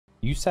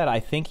You said, I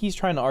think he's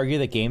trying to argue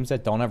that games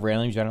that don't have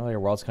randomly generated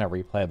worlds can have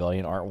replayability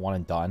and aren't one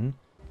and done.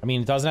 I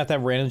mean, it doesn't have to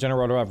have randomly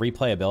generated world to have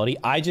replayability.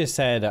 I just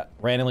said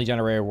randomly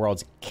generated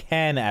worlds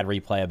can add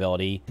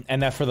replayability,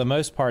 and that for the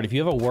most part, if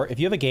you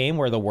have a game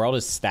where the world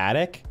is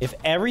static, if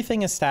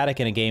everything is static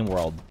in a game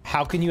world,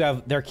 how can you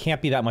have? There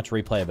can't be that much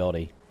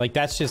replayability. Like,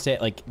 that's just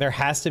it. Like, there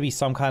has to be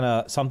some kind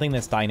of something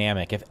that's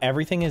dynamic. If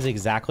everything is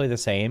exactly the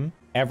same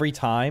every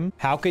time,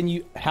 how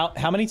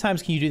many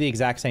times can you do the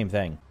exact same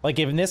thing? Like,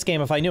 if in this game,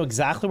 if I knew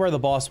exactly where the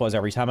boss was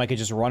every time, I could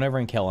just run over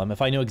and kill him.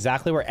 If I knew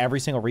exactly where every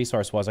single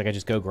resource was, I could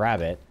just go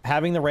grab it.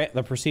 Having the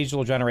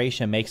procedural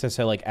generation makes it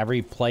so, like,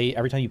 every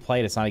time you play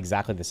it, it's not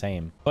exactly the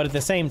same. But at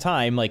the same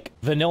time, like,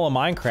 vanilla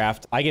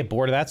Minecraft, I get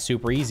bored of that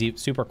super easy,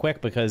 super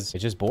quick, because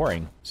it's just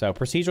boring. So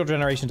procedural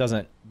generation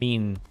doesn't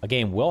mean a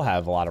game will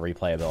have a lot of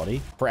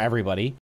replayability for everybody.